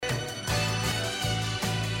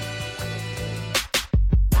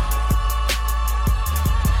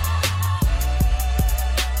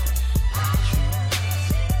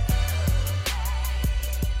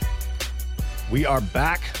We are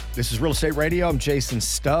back. This is Real Estate Radio. I'm Jason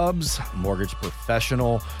Stubbs, mortgage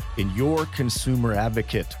professional and your consumer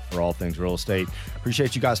advocate for all things real estate.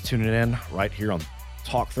 Appreciate you guys tuning in right here on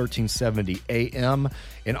Talk 1370 AM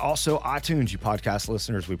and also iTunes, you podcast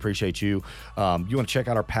listeners. We appreciate you. You want to check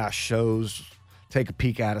out our past shows, take a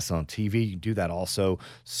peek at us on TV. You can do that also.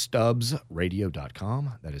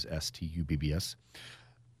 StubbsRadio.com. That is STUBBS.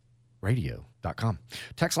 Radio.com.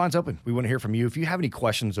 Text line's open. We want to hear from you. If you have any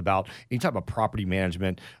questions about any type of property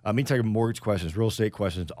management, any type of mortgage questions, real estate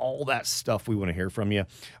questions, all that stuff, we want to hear from you.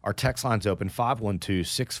 Our text line's open,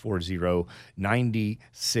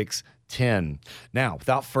 512-640-9610. Now,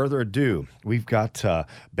 without further ado, we've got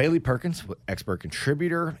Bailey Perkins, expert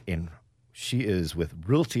contributor, and she is with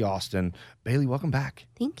Realty Austin. Bailey, welcome back.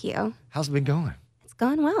 Thank you. How's it been going? It's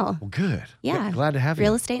going well. Well, good. Yeah. Glad to have you.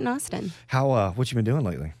 Real estate in Austin. How? What you been doing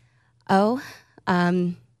lately?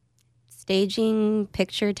 Staging,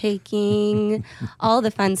 picture taking, all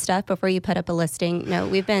the fun stuff before you put up a listing. No,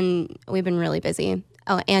 we've been really busy.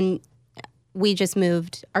 Oh, and we just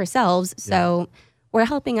moved ourselves, so we're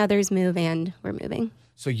helping others move, and we're moving.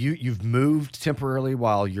 So you've moved temporarily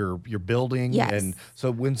while you're building, yes. And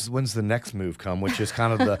so when's the next move come? Which is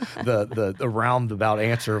kind of the roundabout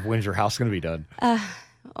answer of when's your house going to be done?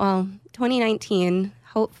 Well, 2019.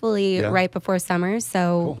 Hopefully right before summer,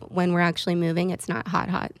 so cool. When we're actually moving, it's not hot.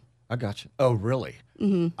 I got you. Oh, really?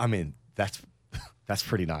 Mm-hmm. I mean, that's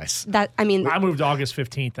pretty nice. I moved August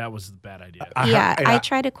 15th. That was a bad idea. I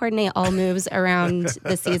try to coordinate all moves around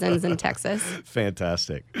the seasons in Texas.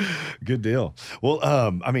 Fantastic. Good deal. Well,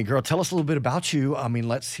 girl, tell us a little bit about you. I mean,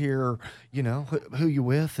 let's hear, who you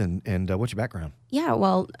with and what's your background? Yeah,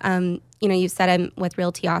 well, you said I'm with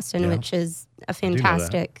Realty Austin, which is a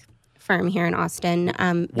fantastic firm here in Austin.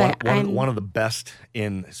 But I'm one of the best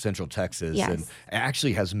in Central Texas, yes. And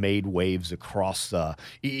actually has made waves across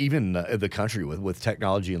even the country with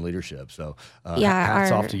technology and leadership. So hats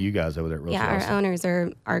off to you guys over there at Realty Austin. Our owners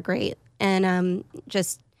are great, and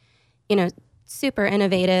just super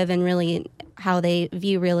innovative and really how they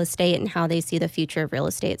view real estate and how they see the future of real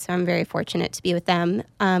estate. So I'm very fortunate to be with them.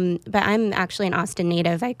 But I'm actually an Austin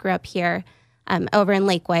native. I grew up here over in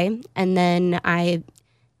Lakeway, and then I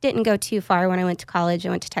didn't go too far when I went to college. I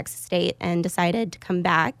went to Texas State and decided to come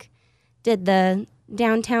back. Did the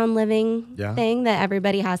downtown living thing that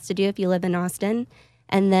everybody has to do if you live in Austin.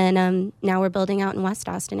 And then now we're building out in West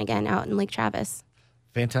Austin again, out in Lake Travis.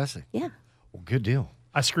 Fantastic. Yeah. Well, good deal.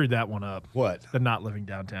 I screwed that one up. What? The not living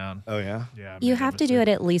downtown. Oh, yeah? Yeah. You have to do it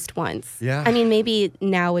at least once. Yeah. I mean, maybe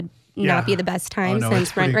now would not be the best time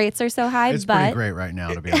since rent rates are so high. It's but pretty great right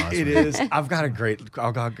now, to be honest. It is. I've got a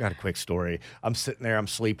quick story. I'm sitting there, I'm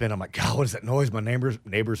sleeping. I'm like, God, what is that noise? My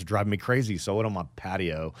neighbors are driving me crazy. So I went on my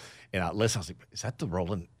patio and I listened. I was like, that's the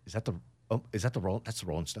Rolling Stones.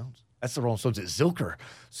 That's the Rolling Stones at Zilker.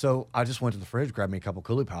 So I just went to the fridge, grabbed me a couple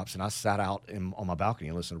Coolie Pops, and I sat out on my balcony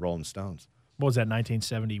and listened to Rolling Stones. What was that,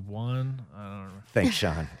 1971? I don't know. Thanks,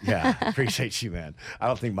 Sean. Yeah, appreciate you, man. I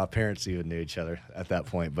don't think my parents even knew each other at that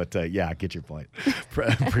point, but I get your point.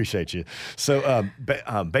 Appreciate you. So,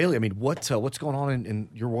 Bailey, I mean, what's going on in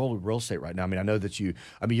your world of real estate right now? I mean, I know that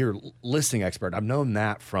you're a listing expert. I've known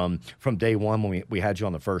that from day one when we had you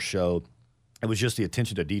on the first show. It was just the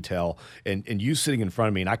attention to detail and you sitting in front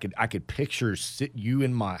of me, and I could picture you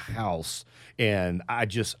in my house, and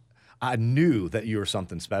I knew that you were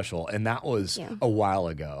something special, and that was a while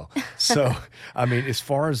ago. So, I mean, as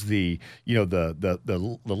far as the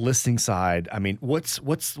listing side, I mean, where's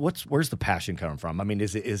the passion coming from? I mean,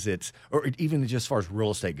 is it, or even just as far as real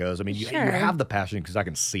estate goes? I mean, you have the passion because I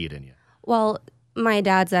can see it in you. Well, my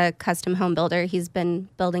dad's a custom home builder. He's been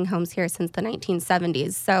building homes here since the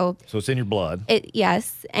 1970s. So it's in your blood.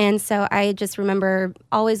 Yes. And so I just remember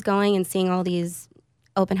always going and seeing all these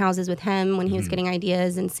open houses with him when he was getting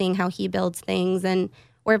ideas and seeing how he builds things. And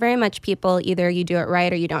we're very much people, either you do it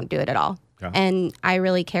right or you don't do it at all. Okay. And I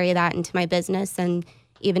really carry that into my business and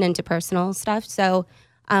even into personal stuff. So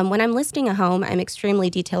when I'm listing a home, I'm extremely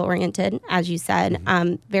detail-oriented, as you said,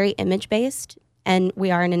 very image-based. And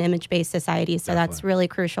we are in an image-based society, so that's really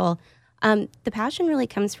crucial. The passion really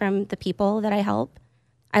comes from the people that I help.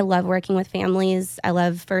 I love working with families. I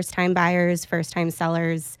love first-time buyers, first-time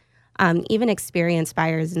sellers. Even experienced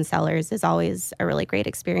buyers and sellers is always a really great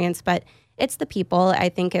experience. But it's the people. I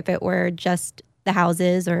think if it were just the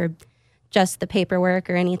houses or just the paperwork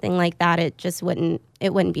or anything like that, it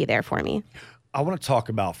wouldn't be there for me. I want to talk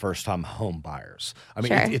about first-time home buyers. I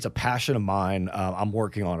mean, Sure. it's a passion of mine. I'm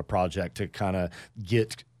working on a project to kind of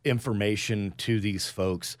get information to these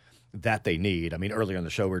folks that they need. I mean, earlier in the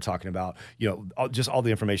show, we were talking about, just all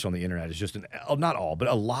the information on the internet is just not all, but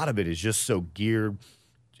a lot of it is just so geared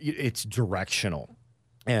it's directional.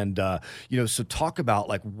 And so talk about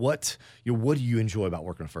like what what do you enjoy about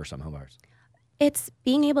working with first time homebuyers? It's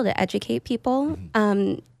being able to educate people.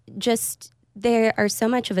 Just they are so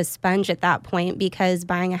much of a sponge at that point because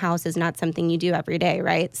buying a house is not something you do every day,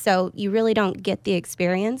 right? So you really don't get the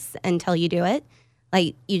experience until you do it.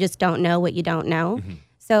 Like you just don't know what you don't know.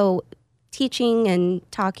 So teaching and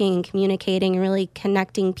talking and communicating and really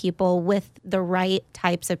connecting people with the right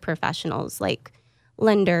types of professionals like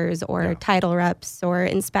lenders or title reps or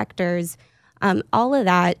inspectors. All of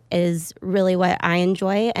that is really what I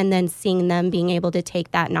enjoy. And then seeing them being able to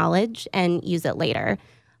take that knowledge and use it later.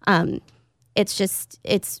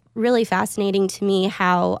 It's really fascinating to me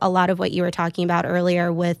how a lot of what you were talking about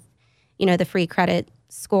earlier with, the free credit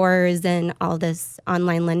scores and all this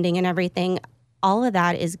online lending and everything, all of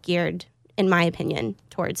that is geared, in my opinion,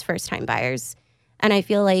 towards first-time buyers. And I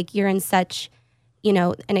feel like you're in such,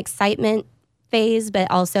 an excitement phase,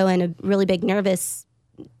 but also in a really big nervous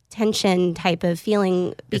tension type of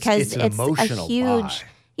feeling because it's a huge,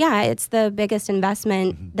 it's the biggest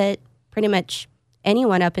investment that pretty much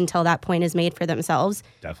anyone up until that point has made for themselves.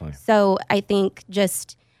 Definitely. So I think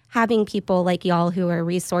just having people like y'all who are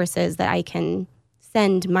resources that I can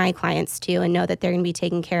send my clients to and know that they're going to be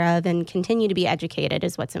taken care of and continue to be educated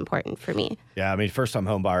is what's important for me. Yeah, I mean, first-time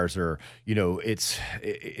home buyers are, it's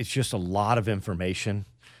just a lot of information.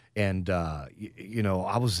 And, I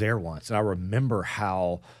was there once, and I remember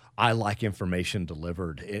how I like information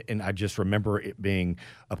delivered. And I just remember it being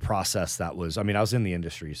a process that was, I was in the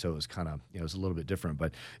industry, so it was kind of, it was a little bit different.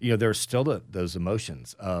 But, there's still those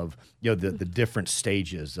emotions of, the different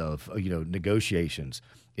stages of, negotiations,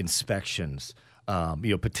 inspections,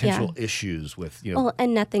 potential issues with, Well,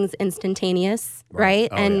 and nothing's instantaneous, right?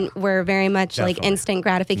 Oh, and we're very much Definitely. like instant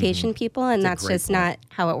gratification people, and that's just point. not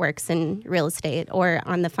how it works in real estate or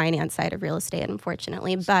on the finance side of real estate,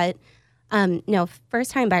 unfortunately. But no,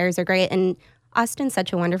 first-time buyers are great, and Austin's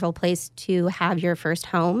such a wonderful place to have your first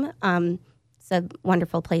home. It's a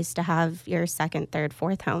wonderful place to have your second, third,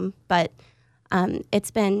 fourth home, but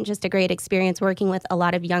it's been just a great experience working with a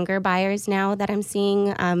lot of younger buyers now that I'm seeing.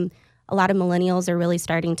 A lot of millennials are really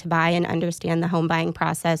starting to buy and understand the home buying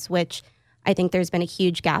process, which I think there's been a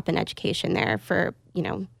huge gap in education there for,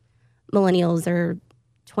 millennials are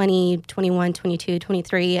 20, 21, 22,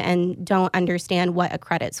 23 and don't understand what a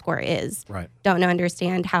credit score is. Right. Don't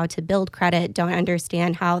understand how to build credit, don't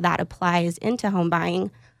understand how that applies into home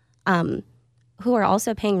buying, who are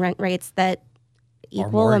also paying rent rates that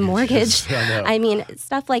equal a mortgage. I mean,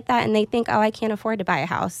 stuff like that. And they think, oh, I can't afford to buy a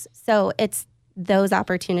house. So it's those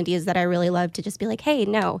opportunities that I really love to just be like, hey,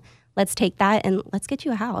 no, let's take that and let's get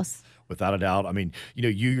you a house. Without a doubt. I mean, you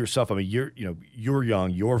yourself, you're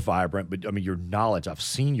young, you're vibrant, but your knowledge, I've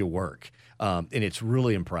seen your work, and it's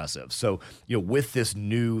really impressive. So, with this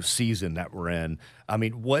new season that we're in,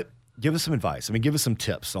 give us some advice. Give us some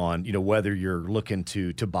tips on, whether you're looking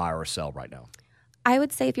to buy or sell right now. I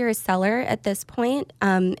would say if you're a seller at this point,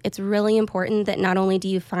 it's really important that not only do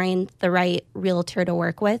you find the right realtor to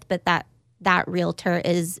work with, but that realtor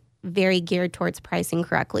is very geared towards pricing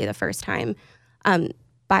correctly the first time.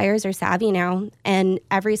 Buyers are savvy now, and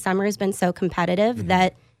every summer has been so competitive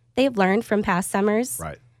that they've learned from past summers.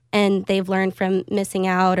 Right. And they've learned from missing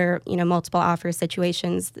out or, multiple offer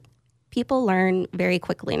situations. People learn very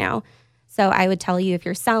quickly now. So I would tell you if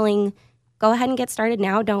you're selling, go ahead and get started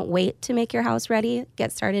now. Don't wait to make your house ready.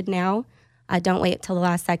 Get started now. Don't wait till the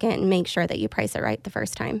last second and make sure that you price it right the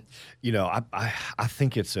first time. I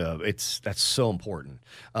think that's so important.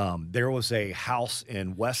 There was a house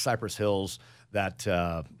in West Cypress Hills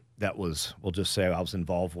that was, we'll just say, I was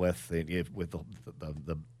involved with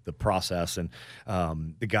the process, and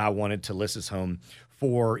the guy wanted to list his home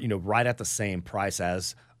for right at the same price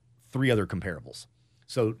as 3 other comparables.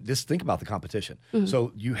 So just think about the competition.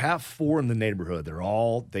 So you have 4 in the neighborhood.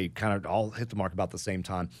 They kind of all hit the mark about the same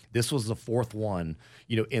time. This was the 4th one,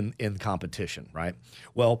 in competition, right?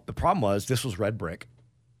 Well, the problem was this was red brick,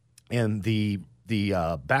 and the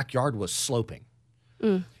backyard was sloping.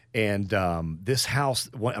 And this house,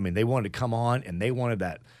 they wanted to come on, and they wanted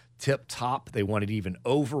that tip top. They wanted even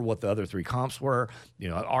over what the other 3 comps were.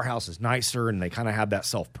 Our house is nicer, and they kind of have that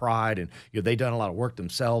self-pride, and they done a lot of work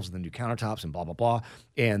themselves, and the new countertops and blah, blah, blah.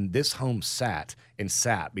 And this home sat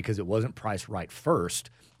because it wasn't priced right first.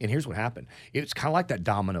 And here's what happened. It's kind of like that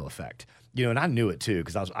domino effect. And I knew it too,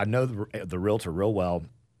 because I know the realtor real well.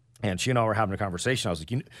 And she and I were having a conversation. I was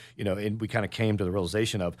like, and we kind of came to the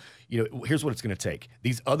realization of, here's what it's going to take.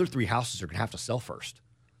 These other 3 houses are going to have to sell first.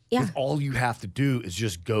 Yeah. 'Cause all you have to do is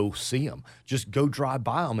just go see them. Just go drive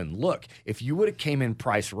by them and look. If you would have came in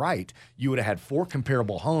priced right, you would have had 4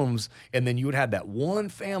 comparable homes, and then you would have had that one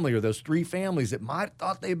family or those 3 families that might have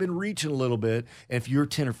thought they'd been reaching a little bit. And if you're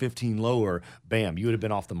 10 or 15 lower, bam, you would have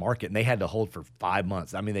been off the market. And they had to hold for 5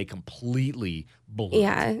 months. I mean, they completely blew it.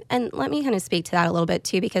 Yeah. And let me kind of speak to that a little bit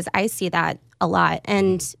too, because I see that a lot.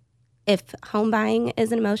 And if home buying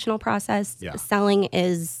is an emotional process, Yeah. selling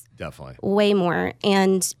is Definitely. way more.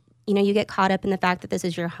 And you get caught up in the fact that this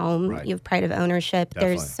is your home. Right. You have pride of ownership.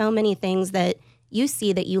 Definitely. There's so many things that you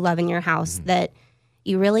see that you love in your house that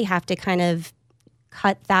you really have to kind of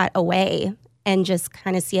cut that away and just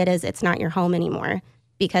kind of see it as it's not your home anymore,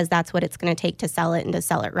 because that's what it's going to take to sell it and to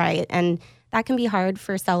sell it right. And that can be hard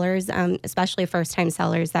for sellers, especially first-time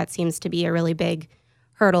sellers. That seems to be a really big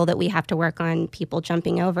hurdle that we have to work on people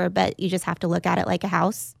jumping over. But you just have to look at it like a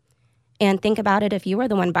house and think about it if you were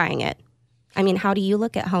the one buying it. I mean, how do you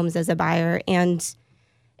look at homes as a buyer? And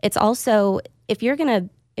it's also, if you're gonna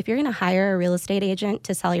hire a real estate agent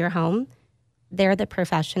to sell your home, they're the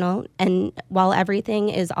professional. And while everything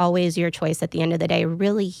is always your choice at the end of the day,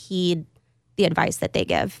 really heed the advice that they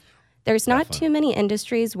give. There's not Definitely. too many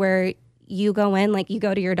industries where you go in, like you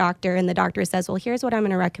go to your doctor and the doctor says, well, here's what I'm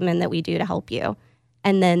going to recommend that we do to help you.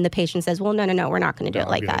 And then the patient says, well, no, we're not going to do it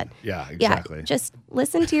like Good. that. Yeah, exactly. Yeah, just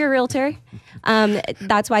listen to your realtor.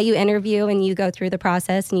 That's why you interview and you go through the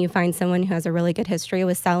process and you find someone who has a really good history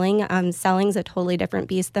with selling. Selling's a totally different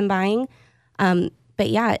beast than buying. But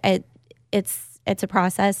yeah, it's a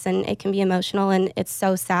process and it can be emotional and it's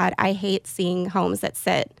so sad. I hate seeing homes that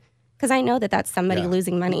sit, because I know that that's somebody Yeah.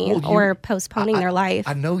 losing money Well, or postponing their life.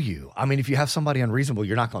 I know you. I mean, if you have somebody unreasonable,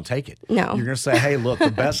 you're not going to take it. No. You're going to say, hey, look, the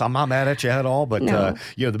best, I'm not mad at you at all, but, No.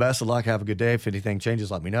 the best of luck. Have a good day. If anything changes,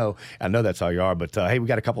 let me know. I know that's how you are, but hey, we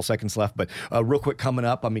got a couple seconds left. But real quick, coming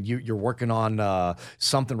up, I mean, you're working on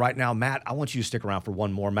something right now. Matt, I want you to stick around for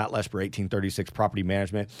one more. Matt Lesper, 1836 Property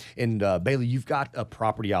Management. And Bailey, you've got a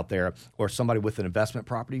property out there or somebody with an investment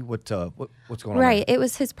property. What's going on? Right. It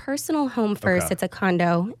was his personal home first. Okay. It's a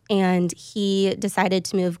condo. And he decided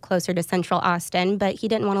to move closer to central Austin, but he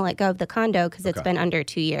didn't want to let go of the condo because it's Okay. been under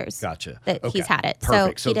 2 years Gotcha. that Okay. he's had it.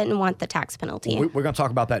 Perfect. So he didn't want the tax penalty. We're going to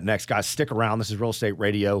talk about that next, guys. Stick around. This is Real Estate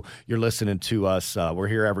Radio. You're listening to us. We're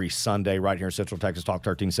here every Sunday right here in Central Texas Talk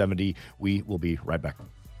 1370. We will be right back.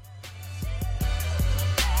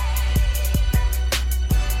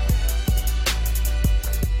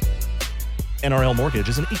 NRL Mortgage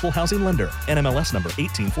is an equal housing lender. NMLS number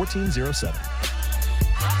 181407.